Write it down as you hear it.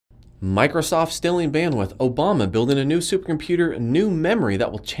Microsoft stealing bandwidth, Obama building a new supercomputer, new memory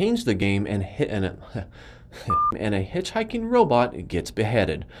that will change the game, and a hitchhiking robot gets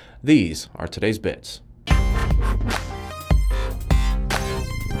beheaded. These are today's bits.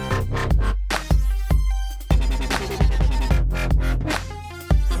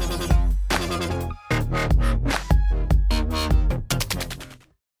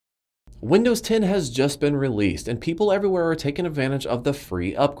 Windows 10 has just been released, and people everywhere are taking advantage of the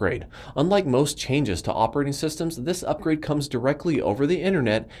free upgrade. Unlike most changes to operating systems, this upgrade comes directly over the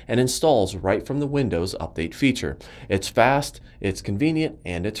internet and installs right from the Windows Update feature. It's fast, it's convenient,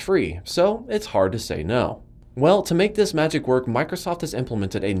 and it's free, so it's hard to say no. Well, to make this magic work, Microsoft has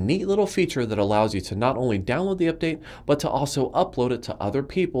implemented a neat little feature that allows you to not only download the update, but to also upload it to other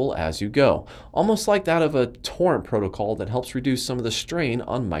people as you go. Almost like that of a torrent protocol that helps reduce some of the strain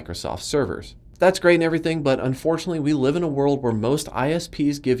on Microsoft servers. That's great and everything, but unfortunately we live in a world where most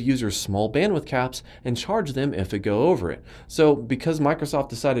ISPs give users small bandwidth caps and charge them if they go over it. So because Microsoft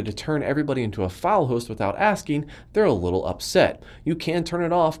decided to turn everybody into a file host without asking, they're a little upset. You can turn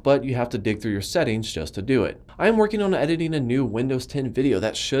it off, but you have to dig through your settings just to do it. I am working on editing a new Windows 10 video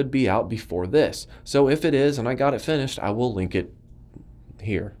that should be out before this. So if it is and I got it finished, I will link it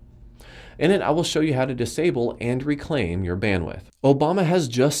here. In it, I will show you how to disable and reclaim your bandwidth. Obama has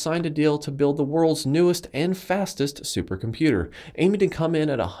just signed a deal to build the world's newest and fastest supercomputer. Aiming to come in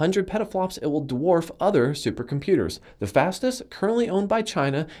at 100 petaflops, it will dwarf other supercomputers. The fastest, currently owned by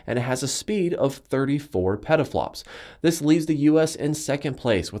China, and it has a speed of 34 petaflops. This leaves the US in second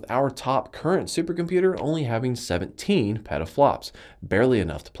place, with our top current supercomputer only having 17 petaflops, barely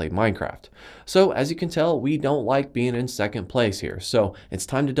enough to play Minecraft. So as you can tell, we don't like being in second place here, so it's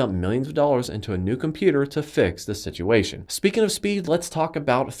time to dump millions of dollars into a new computer to fix the situation. Speaking of speed, let's talk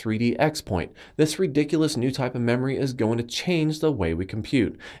about 3D XPoint. This ridiculous new type of memory is going to change the way we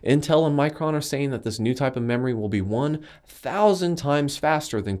compute. Intel and Micron are saying that this new type of memory will be 1,000 times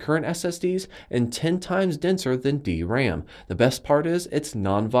faster than current SSDs and 10 times denser than DRAM. The best part is it's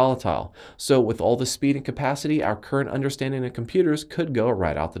non-volatile. So with all the speed and capacity, our current understanding of computers could go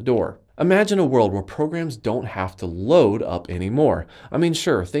right out the door. Imagine a world where programs don't have to load up anymore. I mean,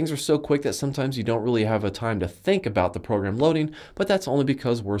 sure, things are so quick that sometimes you don't really have a time to think about the program loading, but that's only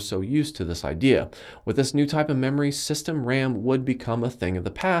because we're so used to this idea. With this new type of memory, system RAM would become a thing of the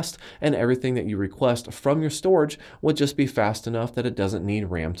past, and everything that you request from your storage would just be fast enough that it doesn't need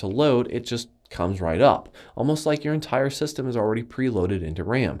RAM to load, it just comes right up, almost like your entire system is already preloaded into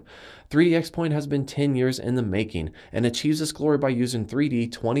RAM. 3D XPoint has been 10 years in the making and achieves this glory by using 3D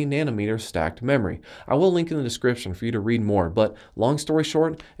 20 nanometer stacked memory. I will link in the description for you to read more, but long story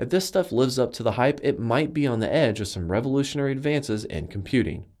short, if this stuff lives up to the hype, it might be on the edge of some revolutionary advances in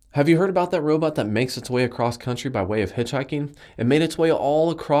computing. Have you heard about that robot that makes its way across country by way of hitchhiking? It made its way all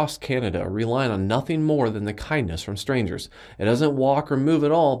across Canada, relying on nothing more than the kindness from strangers. It doesn't walk or move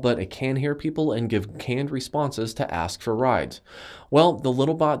at all, but it can hear people and give canned responses to ask for rides. Well, the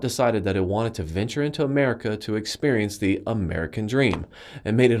little bot decided that it wanted to venture into America to experience the American dream.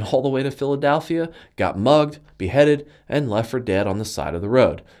 It made it all the way to Philadelphia, got mugged, beheaded, and left for dead on the side of the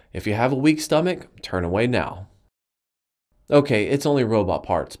road. If you have a weak stomach, turn away now. Okay, it's only robot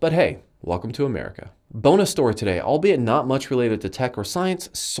parts, but hey, welcome to America. Bonus story today, albeit not much related to tech or science,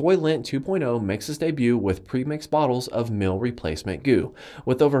 Soylent 2.0 makes its debut with pre-mixed bottles of meal replacement goo.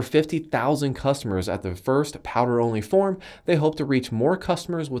 With over 50,000 customers at the first powder-only form, they hope to reach more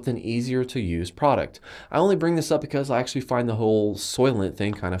customers with an easier-to-use product. I only bring this up because I actually find the whole Soylent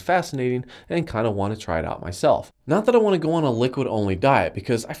thing kind of fascinating and kind of want to try it out myself. Not that I want to go on a liquid-only diet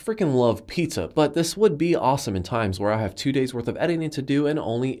because I freaking love pizza, but this would be awesome in times where I have 2 days worth of editing to do and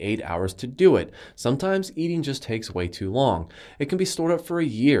only 8 hours to do it. Sometimes eating just takes way too long. It can be stored up for a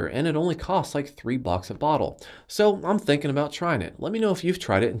year and it only costs like $3 a bottle. So I'm thinking about trying it. Let me know if you've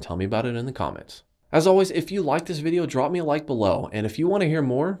tried it and tell me about it in the comments. As always, if you like this video, drop me a like below. And if you want to hear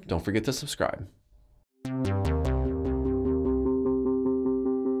more, don't forget to subscribe.